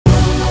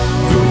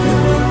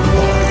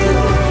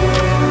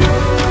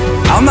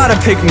I'm not a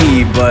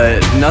pick-me, but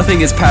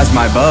nothing is past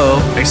my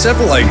bow. Except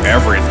like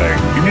everything.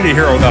 You need a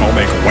hero that'll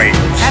make waves.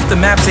 Half the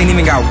maps ain't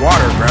even got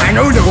water, bro. I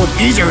know the whole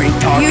geezer ain't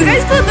talking. You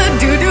guys put the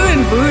doo-doo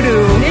in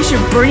voodoo. They should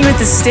burn you at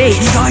the stake.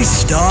 You guys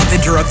stop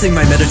interrupting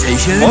my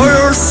meditation?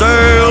 Fire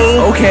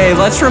sale! Okay,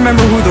 let's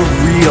remember who the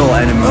real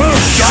enemy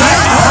is. Shut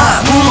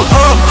up! Pull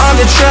up on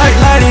the track,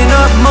 lighting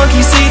up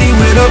Monkey City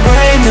with a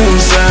brand new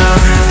sound.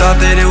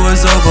 Thought that it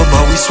was over,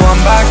 but we swung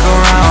back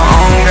around.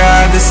 Oh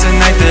God, this the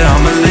night that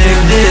I'ma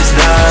live this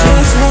down.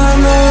 Just one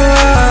more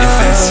ride. If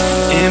it's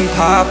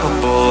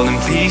impoppable, then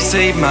please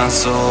save my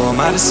soul.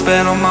 Might have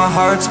spent on my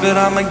hearts, but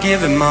I'ma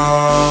give it my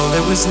all.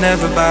 It was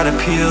never about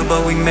appeal,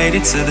 but we made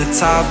it to the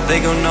top. They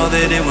gon' know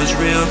that it was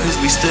real, cause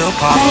we still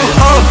poppin'.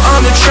 Pull up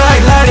on the track,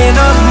 lighting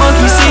up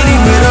Monkey City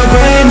with a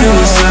brand new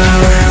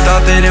sound.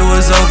 Thought that it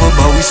was over,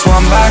 but we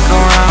swung back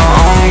around.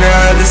 Oh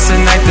God, this the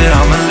night that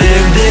I'ma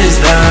live this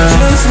down.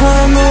 Just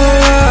one more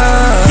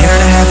ride. Year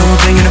and a half of a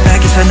thing in the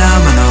back is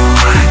phenomenal.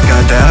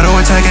 Got the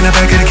auto attack in the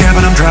back of the cab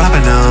and I'm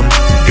dropping them.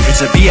 If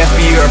it's a BFB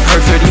or a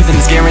perk 30, then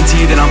it's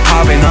guaranteed that I'm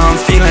popping. I'm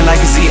feeling like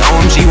it's the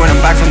OMG when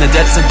I'm back from the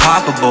dead, it's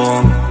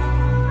impoppable.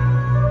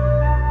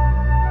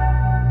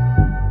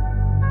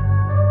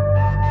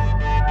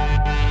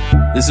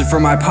 This is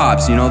for my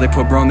pops, you know they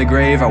put bro in the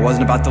grave. I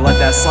wasn't about to let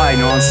that slide,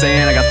 you know what I'm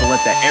saying? I got to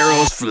let the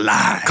arrows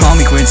fly. Call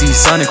me Quincy,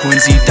 son of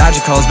Quincy. Dodge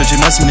your calls, but you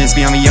must miss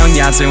me. I'm a young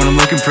Yahtzee when I'm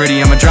looking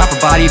pretty. I'ma drop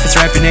a body if it's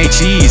rapping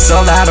HE.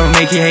 So loud, I'll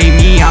make you hate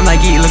me. I'm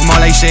like, you look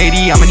more like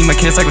Shady. I'ma need my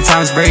kids like with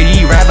Thomas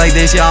Brady. Rap like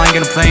this, y'all ain't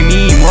gonna play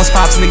me. Most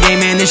pops in the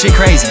game, man, this shit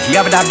crazy.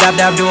 Yabba dab dab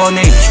dab, do all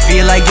name.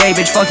 Feel like gay,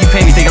 bitch, fuck you,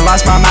 pay me. Think I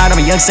lost my mind, I'm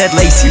a young Seth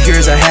Lacey.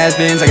 Here's a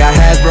has-beens, I got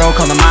Hasbro,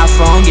 calling my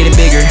phone, getting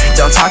bigger.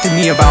 Don't talk to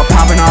me about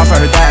popping off,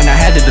 I heard that and I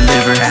had to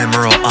deliver.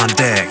 Admiral on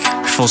deck,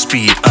 full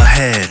speed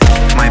ahead.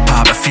 Might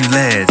pop a few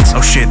leads.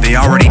 Oh shit, they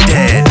already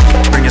dead.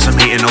 Bringing some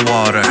heat in the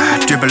water,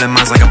 dribbling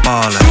minds like a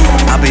baller.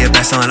 I'll be a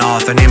best-selling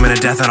author, naming a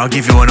death and I'll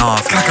give you an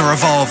offer. Cock a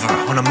revolver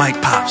when a mic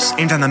pops,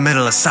 aimed down the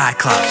middle of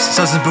Cyclops.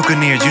 Sons and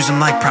Buccaneers, use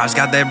them like props.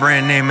 Got that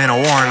brand name in a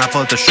war and I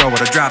float the show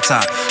with a drop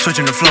top.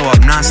 Switching the flow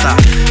up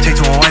non-stop, take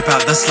to a wipe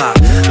out the slop.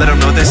 Let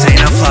them know this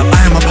ain't a flop.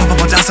 I am a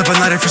poppable douse up and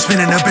lighter for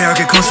spinning a barrel.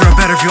 Get closer, a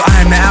better view.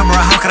 I am the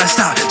Admiral, how could I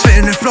stop?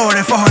 Spitting and flowing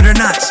at 400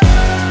 knots.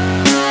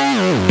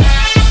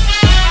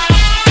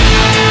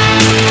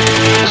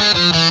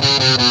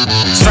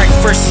 Strike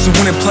first is a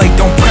winning play,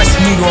 don't press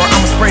me or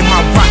I'ma spray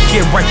my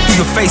rocket right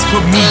through your face.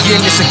 Put me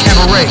in, it's a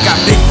cabaret. Got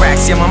big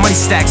racks, yeah, my money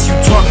stacks. You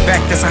talk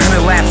back, that's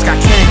 100 laps.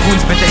 Got cannon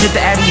goons, better hit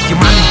the addy if your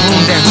mommy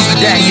bloom that. Who's the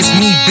daddy? It's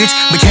me, bitch.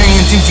 But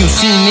carrying things you've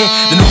seen it.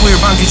 The nuclear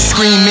bomb gets you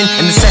screaming,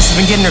 and the session's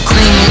been getting her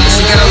creaming. But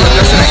she gotta look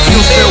up to that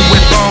field filled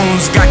with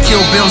bones. Got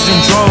kill bills in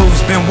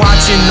droves. Been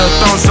watching the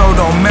throne, so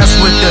don't mess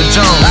with the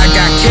Jones. I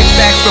got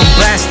kickback from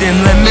blasting.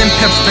 Lemon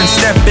Pep's been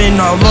stepping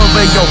all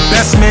over your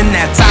best man.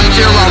 That top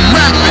tier, I'm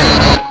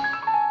rapping.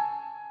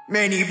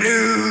 Many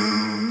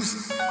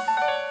blues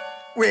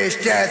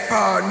wish death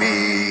upon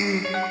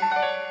me.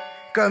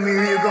 Come here,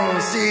 you gon'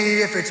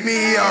 see if it's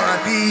me.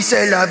 R.I.P.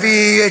 c'est la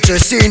vie. It's a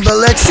scene, but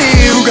let's see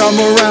who got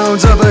more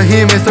rounds. A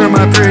behemoth or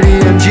my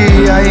pretty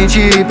MG. I ain't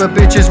cheap, but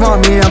bitches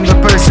want me. I'm the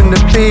person to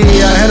be.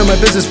 I handle my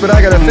business, but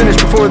I gotta finish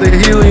before the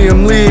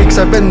helium leaks.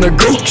 I've been the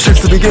GOAT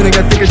since the beginning.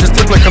 I think I just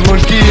look like a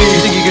monkey. You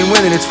think you can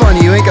win and it's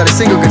funny. You ain't got a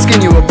single good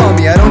skin you a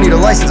bummy. I don't need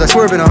a license. I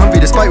swerve in a Humvee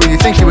despite what you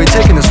think you ain't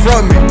taking this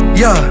from me.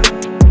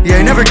 Yeah,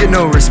 I never get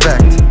no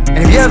respect. And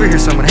if you ever hear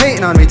someone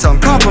hating on me, tell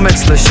them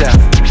compliments to the chef.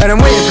 And I'm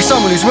waiting for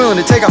someone who's willing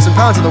to take off some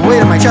pounds of the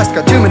weight of my chest.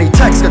 Got too many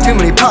texts, got too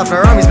many pops.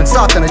 My army's been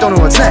stopped and I don't know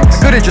what's next.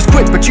 I could've just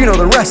quit, but you know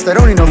the rest. I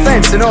don't need no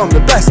thanks to know I'm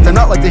the best. I'm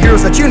not like the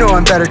heroes that you know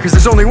I'm better, cause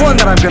there's only one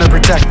that I'm gonna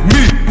protect.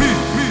 Me.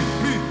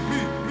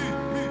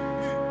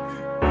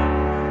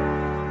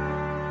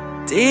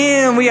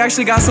 Damn, we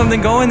actually got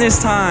something going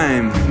this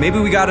time. Maybe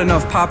we got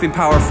enough popping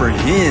power for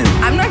him.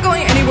 I'm not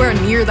going anywhere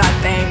near that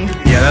thing.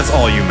 Yeah, that's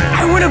all you, man.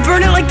 I wanna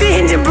burn it like the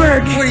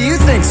Hindenburg. What do you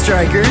think,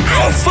 Striker? I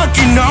don't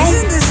fucking know.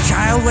 Isn't this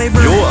child labor?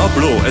 Yo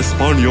hablo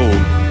español.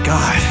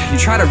 God, you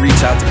try to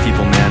reach out to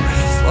people, man.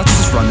 Let's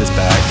just run this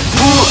back.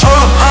 Pull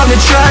up on the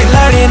track,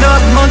 lighting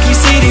up Monkey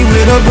City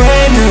with a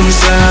brand new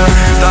sound.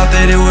 Thought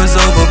that it was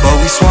over, but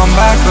we swung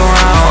back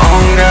around.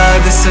 Oh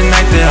God, this the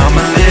night that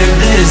I'ma live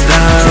this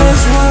down.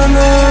 Just one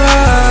more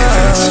ride. If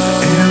it's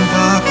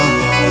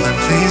impoppable, then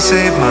please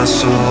save my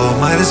soul.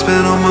 Might have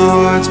spent on my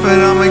hearts, but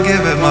I'ma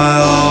give it my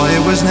all.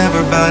 It was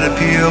never about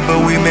appeal, but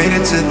we made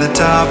it to the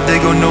top.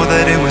 They gon' know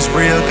that it was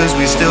real, cause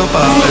we still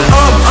poppin'.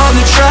 Up on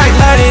the track,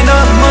 lighting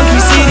up Monkey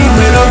City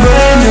with a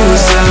brand new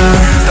sound.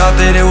 Thought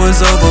that it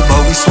was over,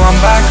 but we swung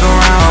back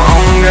around.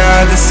 Oh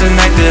God, this the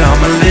night that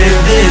I'ma live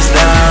this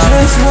down.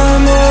 Just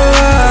one more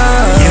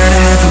ride. Year and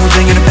a half of a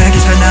thing in the back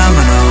is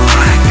phenomenal.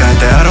 Got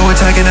the auto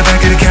attack in the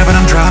back of the cab and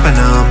I'm dropping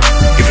them.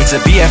 If it's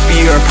a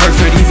BFB or a perk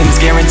 30, then it's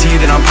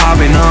guaranteed that I'm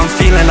popping. I'm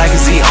feeling like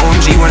it's the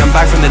OMG when I'm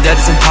back from the dead,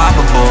 it's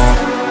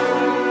impoppable.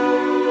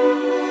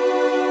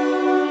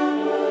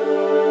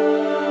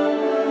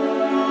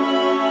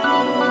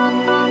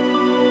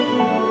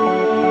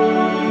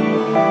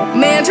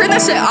 Man, turn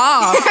that shit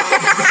off.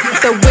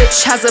 the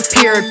witch has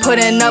appeared,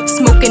 putting up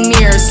smoke and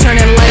mirrors,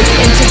 turning life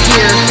into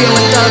gear,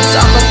 feeling dubs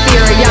off of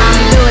fear. Yeah,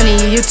 I'm villainy,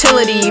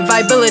 utility,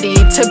 viability,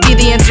 to be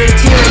the answer to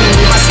tyranny,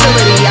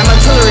 hostility. I'm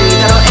artillery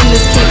that'll end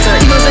this cancer.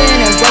 Eagles in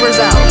and rubbers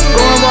out,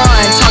 going raw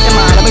and talking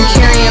loud. I've been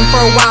carrying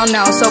for a while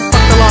now, so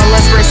fuck the law,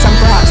 let's raise some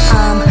props.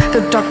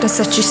 The darkness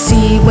that you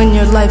see when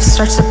your life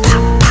starts to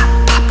pop, pop,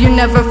 pop. You're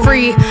never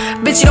free,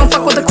 bitch, you don't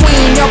fuck with the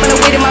queen. Y'all been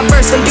awaiting my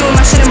verse, been doing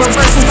my shit in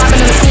reverse since I've been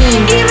in the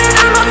scene. Even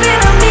I'm a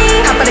fan of me.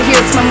 How about to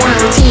hear it's my morning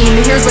routine.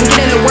 The here's been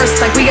getting the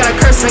worst, like we got a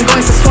curse, been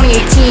going since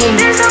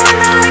 2018. There's no one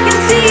that I can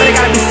see, but it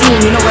gotta be seen,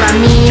 you know what I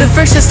mean. The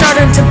friction's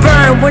starting to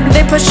burn when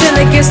they push in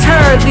against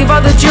her. Leave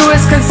all the Jewish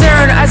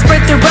concern. I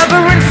spray through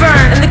rubber and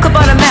fern, and the clip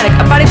automatic.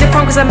 A body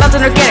deformed cause I'm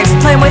melting organics,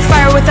 playing with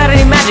fire without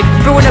any magic.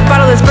 Brewing a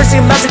bottle that's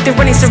bursting in magic, they're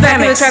running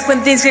ceramics. The track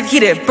when things get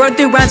heated, burn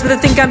through rhymes but they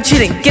think I'm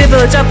cheating. Get a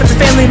village up, it's a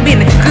family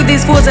meeting. Include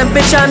these fools and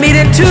bitch I'm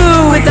eating too.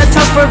 With that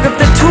tough work of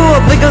the tool,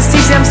 Brickell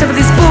CC, I'm sick with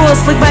these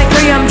fools. Slick my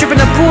career, I'm dripping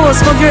a pool.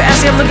 Smoke your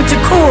ass, I'm looking too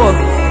cool.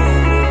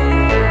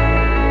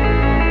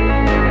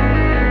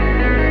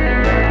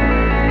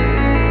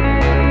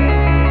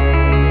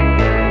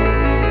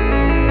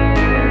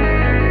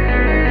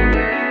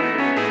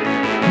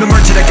 The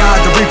merchant of God,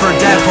 the reaper of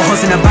death. We're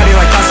hosting a body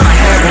like thoughts in my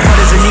head. Well, what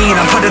does it mean?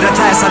 I'm put to the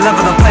test. I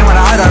level the plane when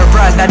I out of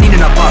breath. Not needing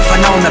a buff, I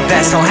know I'm the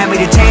best. Don't hand me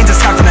the chains, it's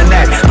cut from the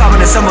neck.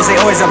 Popping the cymbals, they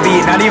always a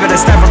beat. Not even a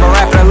step from a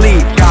rapper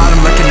elite. God,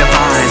 I'm looking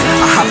divine.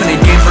 I hop in the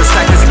game for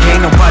respect as a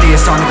king. Nobody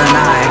is stronger than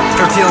I.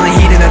 For feeling the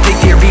heat and I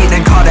think you're beat,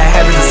 then call that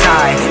heaven the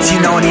sky. So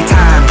you know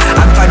anytime,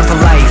 I'm fighting for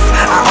life.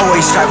 I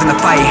always strive in the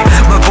fight.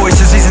 My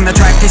voice is using the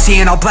track. They see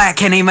in all black,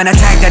 can't even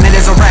attack. Then it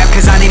is a rap,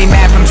 cause on any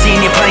map I'm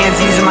seeing your plans.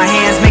 Using my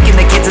hands, making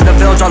the kids of the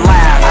village all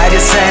laugh. I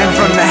descend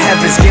from the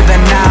heavens,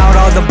 giving out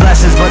all the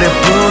blessings. But if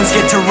Bloons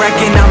get to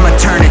wrecking, I'ma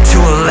turn it to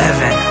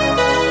 11.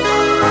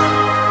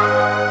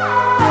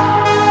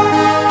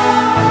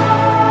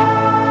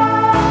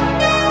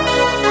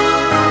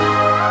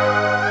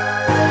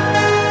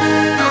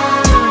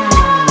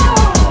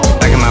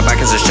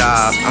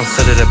 I'm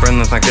fitted to burn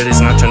with my goodies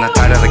and I turn that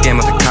tide out of the game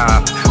with a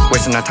cop.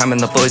 Wasting our time in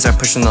the bullies, I'm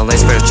pushing the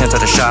lace for a chance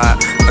at a shot.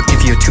 I'll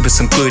give you a tube of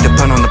some fluid to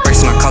put on the brakes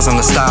and I'll cause them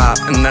to stop.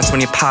 And that's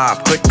when you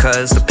pop, quick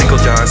cause the pickle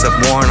jars have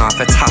worn off.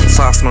 It's hot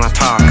sauce when I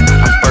talk.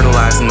 I'm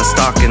fertilizing the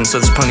stocking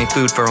so there's plenty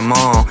food for them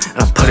all.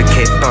 And I'll put a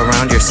cape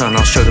around your son,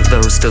 I'll show to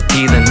those still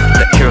teething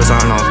that heroes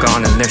aren't all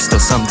gone and there's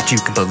still some that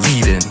you can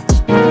believe in.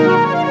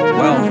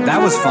 Well, that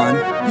was fun.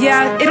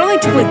 Yeah, it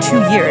only took like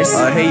 2 years.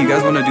 Hey, you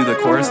guys wanna do the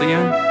chorus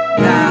again?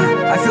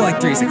 Nah, I feel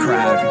like 3's a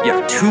crowd. Yeah,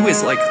 2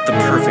 is like the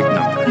perfect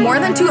number. More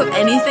than 2 of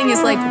anything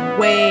is like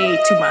way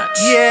too much.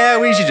 Yeah,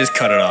 we should just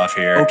cut it off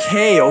here.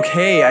 Okay,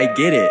 I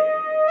get it.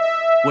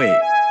 Wait,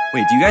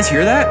 do you guys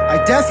hear that?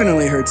 I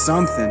definitely heard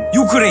something.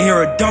 You couldn't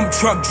hear a dump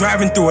truck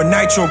driving through a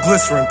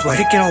nitroglycerin plant. Why'd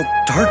it get all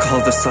dark all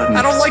of a sudden?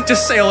 I don't like to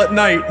sail at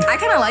night. I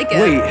kinda like it.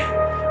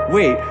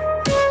 Wait.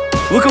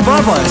 Look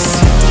above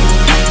us.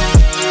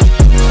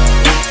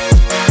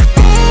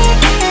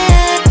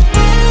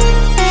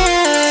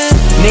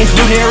 Name's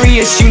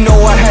BLOONARIUS, you know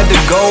I had to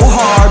go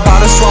hard.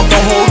 About to swamp the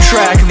whole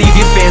track, leave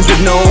your fans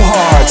with no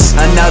hearts.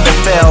 Another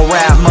fail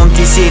rap,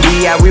 Monkey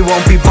City, yeah, we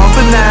won't be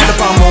bumping that. The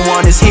Palmer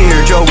one is here,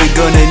 Joe, we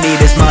gonna need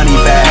his money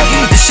back.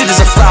 This shit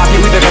is a flop, yeah,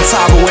 we back on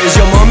top, but where's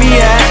your mummy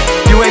at?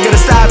 You ain't gonna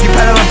stop, you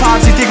peddling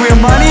pops, you think we a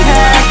money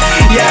hack?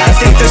 Yeah, I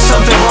think there's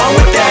something wrong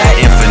with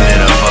that.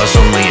 Infinite of us,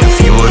 only a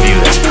few of you,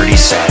 that's pretty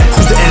sad.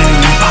 Who's the enemy?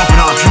 We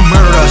popping off, you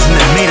murdered us and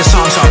then made a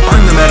song, so I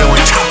burned the meadow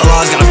and chopped the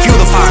laws. Gotta fuel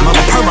the fire,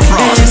 mother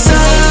permafrost.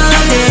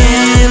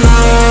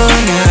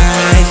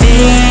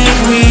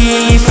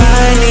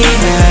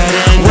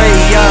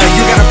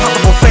 You got a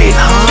poppable faith,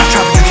 huh?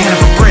 Drop it, you can't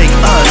ever break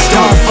us.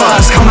 Don't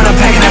fuss, coming up,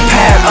 packing that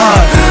pad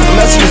up.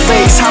 Let's see your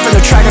face, hop in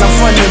the track and I'm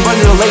fronting and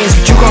running the lanes.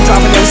 But you gon'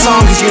 drop in that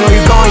song, cause you know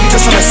you're gone. You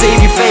just tryna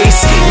save your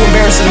face. You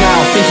embarrassing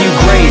now, think you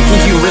great.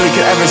 Think you really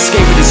could ever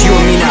escape it. It's you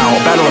and me now, a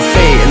battle of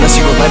fate. Unless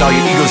you go let all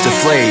your egos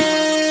deflate.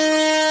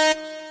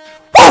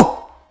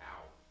 Woo!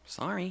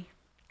 Sorry.